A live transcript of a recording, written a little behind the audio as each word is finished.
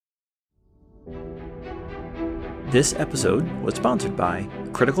This episode was sponsored by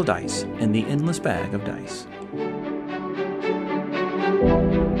Critical Dice and the Endless Bag of Dice.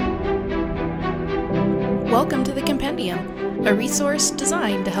 Welcome to the Compendium, a resource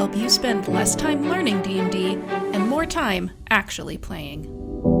designed to help you spend less time learning D&D and more time actually playing.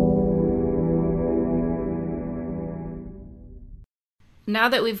 Now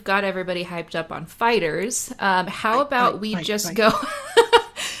that we've got everybody hyped up on fighters, how about we just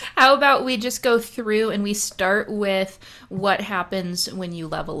go through and we start with what happens when you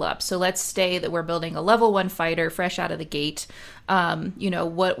level up. So let's say that we're building a level 1 fighter fresh out of the gate.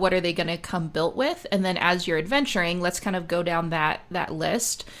 What are they going to come built with? And then as you're adventuring, let's kind of go down that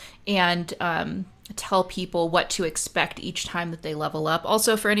list and tell people what to expect each time that they level up.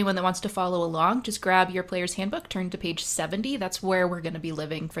 Also, for anyone that wants to follow along, just grab your player's handbook, turn to page 70. That's where we're going to be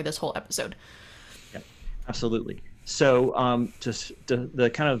living for this whole episode. Yep, absolutely. So just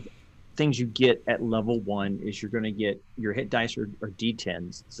the kind of things you get at level 1 is you're going to get your hit dice or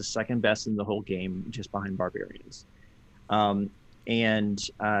D10s. It's the second best in the whole game, just behind barbarians.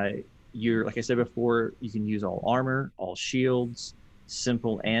 You're, like I said before, you can use all armor, all shields,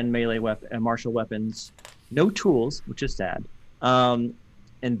 simple and melee and martial weapons, no tools, which is sad. And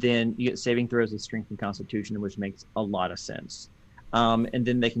then you get saving throws of strength and constitution, which makes a lot of sense. And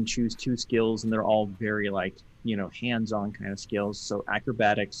then they can choose 2 skills, and they're all very hands-on kind of skills. So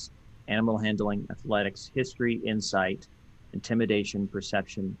acrobatics, animal handling, athletics, history, insight, intimidation,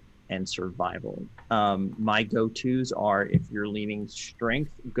 perception, and survival. My go-tos are, if you're leaning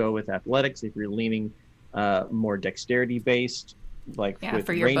strength, go with athletics. If you're leaning more dexterity-based, with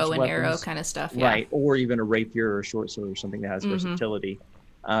for your ranged bow and weapons, arrow kind of stuff. Right, or even a rapier or a short sword or something that has versatility.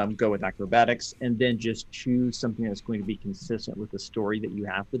 Go with acrobatics, and then just choose something that's going to be consistent with the story that you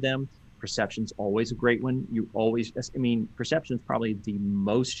have for them. Perception's always a great one. Perception is probably the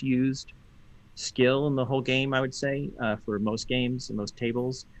most used skill in the whole game, I would say, for most games and most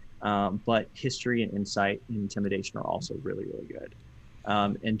tables. But history and insight and intimidation are also really, really good.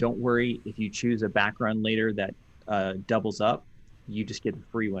 And don't worry if you choose a background later that doubles up. You just get a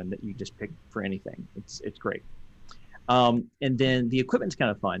free one that you just pick for anything. It's great. And then the equipment's kind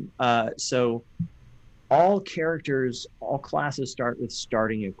of fun. So all characters, all classes start with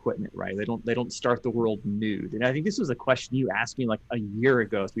starting equipment, right? They don't start the world nude. And I think this was a question you asked me like a year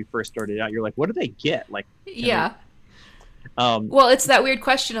ago as we first started out. You're like, what do they get? Well, it's that weird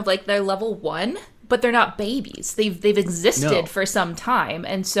question of like they're level 1, but they're not babies. They've existed for some time,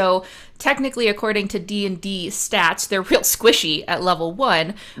 and so technically, according to D&D stats, they're real squishy at level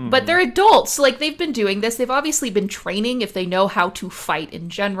 1. But they're adults. Like, they've been doing this. They've obviously been training if they know how to fight in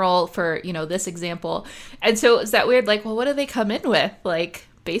general. For this example, and so is that weird? Like, well, what do they come in with? Like,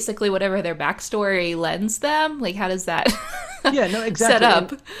 basically whatever their backstory lends them. Like, how does that? Yeah, no, exactly. Set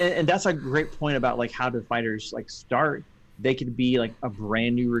up? And that's a great point about like how do fighters like start. They could be like a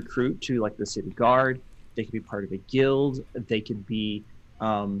brand new recruit to like the city guard. They could be part of a guild. They could be,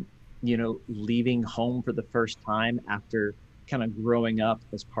 leaving home for the first time after kind of growing up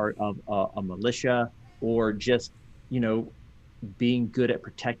as part of a militia, or just, being good at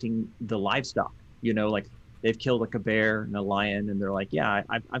protecting the livestock. Like they've killed like a bear and a lion, and they're like, yeah,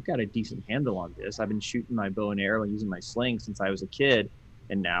 I've got a decent handle on this. I've been shooting my bow and arrow and using my sling since I was a kid,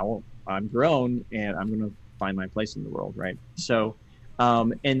 and now I'm grown and I'm going to find my place in the world, right? So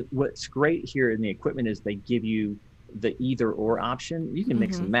and what's great here in the equipment is they give you the either or option. You can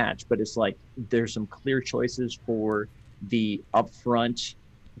mix and match, but it's like there's some clear choices for the upfront,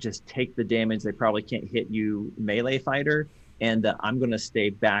 just take the damage, they probably can't hit you melee fighter, and I'm going to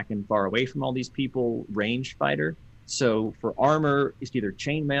stay back and far away from all these people ranged fighter. So for armor, it's either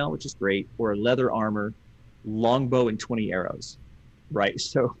chainmail, which is great, or leather armor, longbow, and 20 arrows, right?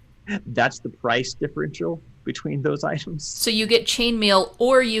 So that's the price differential between those items. So you get chainmail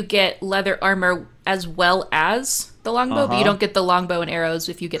or you get leather armor as well as the longbow, but you don't get the longbow and arrows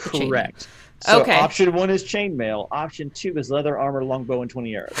if you get the chainmail. Correct. So okay. Option 1 is chainmail. Option 2 is leather armor, longbow, and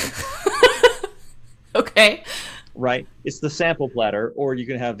 20 arrows. Okay. Right. It's the sample platter, or you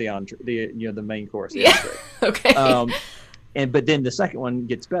can have the the main course. Yeah. Okay. But then the second one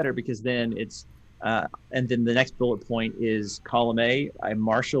gets better, because then it's and then the next bullet point is column A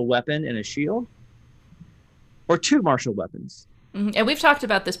martial weapon and a shield, or 2 martial weapons. And we've talked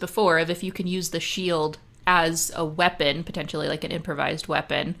about this before, of if you can use the shield as a weapon, potentially like an improvised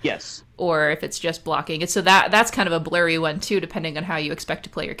weapon. Yes. Or if it's just blocking it. So that's kind of a blurry one too, depending on how you expect to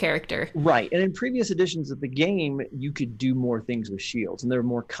play your character. Right. And in previous editions of the game, you could do more things with shields, and there are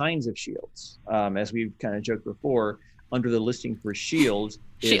more kinds of shields. As we've kind of joked before, under the listing for shield.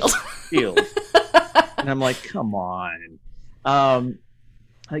 And I'm like, come on.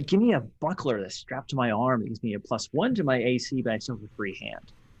 Give me a buckler that's strapped to my arm. It gives me a +1 to my AC, but I still have a free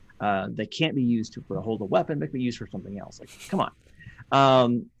hand. That can't be used to hold a weapon, but can be used for something else. Like, come on.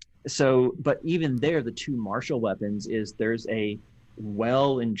 But even there, the two martial weapons is there's a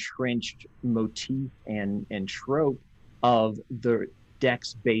well entrenched motif and trope of the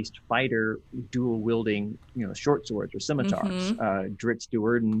dex-based fighter dual wielding, short swords or scimitars. Dritz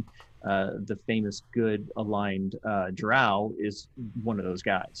Duerden, the famous good aligned drow, is one of those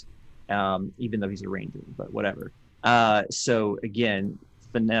guys, even though he's a ranger, but whatever. So again,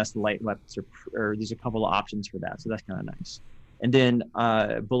 finesse light weapons, or there's a couple of options for that, so that's kind of nice. And then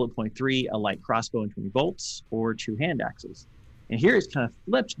bullet point 3, a light crossbow and 20 bolts, or 2 hand axes. And here it's kind of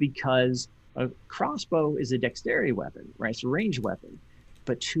flipped because a crossbow is a dexterity weapon, right? It's a ranged weapon.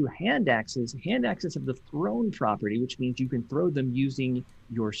 But 2 hand axes have the thrown property, which means you can throw them using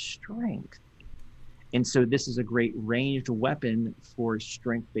your strength. And so this is a great ranged weapon for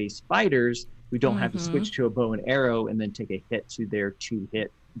strength-based fighters who don't have to switch to a bow and arrow and then take a hit to their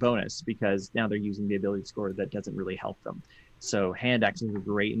 2-hit bonus, because now they're using the ability score that doesn't really help them. So hand axes are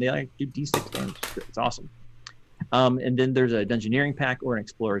great, and they do d6 damage. It's awesome. And then there's a dungeoneering pack or an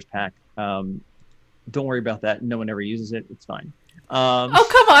explorer's pack. Don't worry about that. No one ever uses it. It's fine. Oh,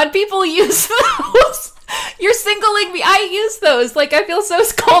 come on. People use those. You're singling me. I use those. Like, I feel so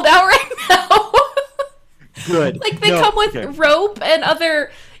called out right now. Good. Like, they come with rope and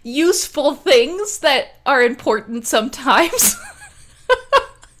other useful things that are important sometimes.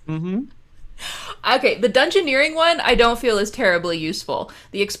 Okay, the dungeoneering one I don't feel is terribly useful.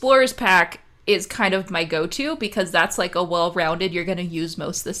 The explorer's pack is kind of my go-to because that's like a well-rounded, you're going to use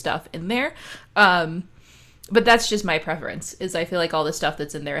most of the stuff in there. But that's just my preference, is I feel like all the stuff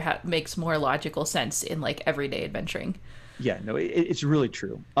that's in there makes more logical sense in like everyday adventuring. Yeah, no, it's really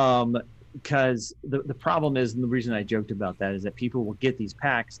true. Because the problem is, and the reason I joked about that, is that people will get these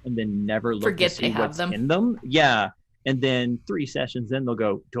packs and then never look to see what's in them. Yeah. And then 3 sessions in, they'll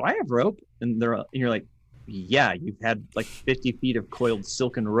go, do I have rope? And you're like, yeah, you've had like 50 feet of coiled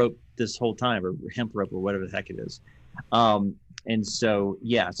silken rope this whole time, or hemp rope, or whatever the heck it is. And so,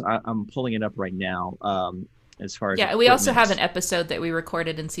 yeah, so I'm pulling it up right now. As far as we also have an episode that we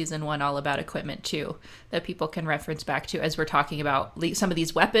recorded in season 1 all about equipment too, that people can reference back to as we're talking about some of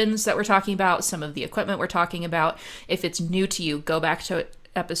these weapons that we're talking about, some of the equipment we're talking about. If it's new to you, go back to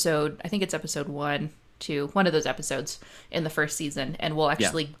episode, I think it's episode 1 to one of those episodes in the first season, and we'll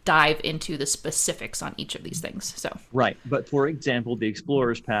actually dive into the specifics on each of these things. So right, but for example, the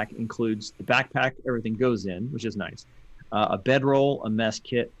explorer's pack includes the backpack everything goes in, which is nice, a bedroll, a mess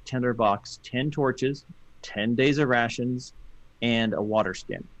kit, tinderbox, 10 torches, 10 days of rations, and a water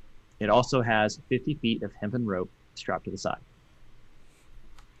skin. It also has 50 feet of hempen rope strapped to the side.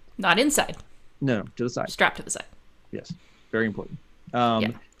 Not inside. No, to the side. Strapped to the side. Yes, very important.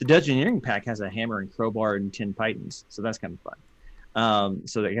 The dungeoneering pack has a hammer and crowbar and 10 pythons, so that's kind of fun.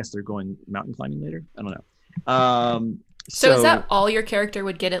 So I guess they're going mountain climbing later. I don't know. So is that all your character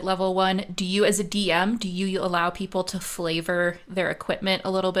would get at level 1? Do you, as a DM, do you allow people to flavor their equipment a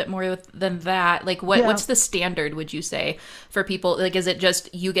little bit more than that? Like, what's the standard, would you say, for people? Like, is it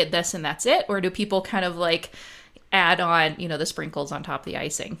just you get this and that's it? Or do people kind of like add on, the sprinkles on top of the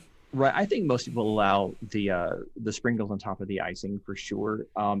icing? Right. I think most people allow the sprinkles on top of the icing for sure.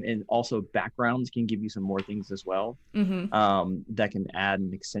 And also backgrounds can give you some more things as well, that can add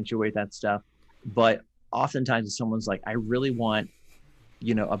and accentuate that stuff. But oftentimes if someone's like, I really want,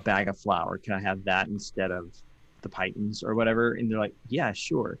 a bag of flour. Can I have that instead of the pythons or whatever? And they're like, yeah,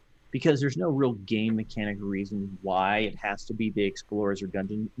 sure. Because there's no real game mechanic reason why it has to be the explorers or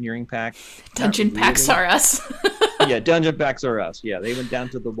dungeoneering pack. Dungeon packs are us. Yeah, dungeon packs are us. Yeah, they went down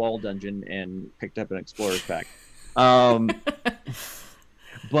to the wall dungeon and picked up an explorer's pack. But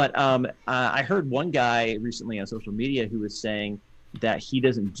I heard one guy recently on social media who was saying that he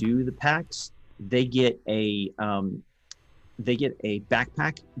doesn't do the packs. They get a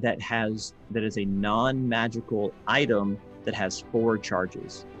backpack that is a non-magical item that has 4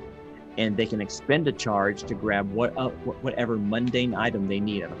 charges, and they can expend a charge to grab whatever mundane item they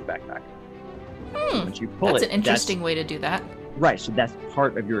need out of the backpack. So once you pull that's an interesting way to do that. Right, so that's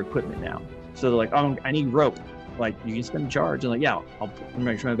part of your equipment now. So they're like, oh, I need rope. Like, you can spend a charge, and like, yeah, I'm going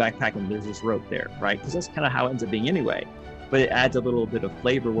to try my backpack, and there's this rope there, right? Because that's kind of how it ends up being anyway. But it adds a little bit of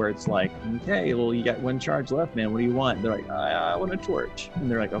flavor where it's like, okay, well, you got 1 charge left, man. What do you want? And they're like, I want a torch. And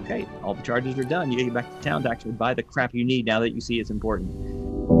they're like, okay, all the charges are done. You get back to town to actually buy the crap you need now that you see it's important.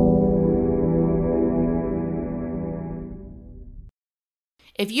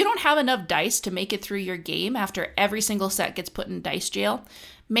 If you don't have enough dice to make it through your game after every single set gets put in dice jail,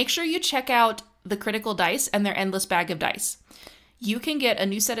 make sure you check out the Critical Dice and their Endless Bag of Dice. You can get a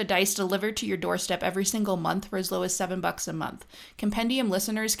new set of dice delivered to your doorstep every single month for as low as $7 a month. Compendium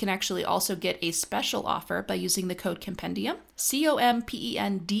listeners can actually also get a special offer by using the code Compendium,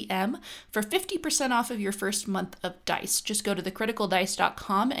 COMPENDM, for 50% off of your first month of dice. Just go to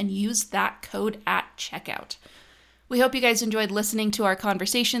thecriticaldice.com and use that code at checkout. We hope you guys enjoyed listening to our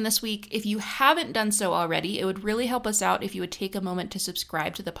conversation this week. If you haven't done so already, it would really help us out if you would take a moment to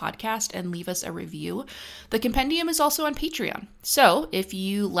subscribe to the podcast and leave us a review. The Compendium is also on Patreon. So if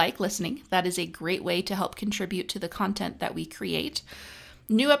you like listening, that is a great way to help contribute to the content that we create.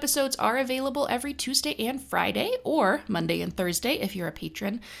 New episodes are available every Tuesday and Friday, or Monday and Thursday if you're a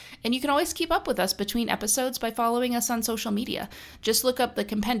patron. And you can always keep up with us between episodes by following us on social media. Just look up the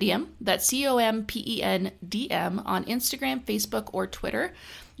Compendium, that's COMPENDM, on Instagram, Facebook, or Twitter.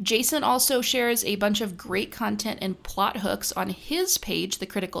 Jason also shares a bunch of great content and plot hooks on his page, The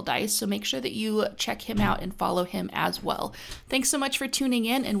Critical Dice, so make sure that you check him out and follow him as well. Thanks so much for tuning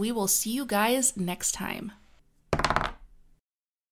in, and we will see you guys next time.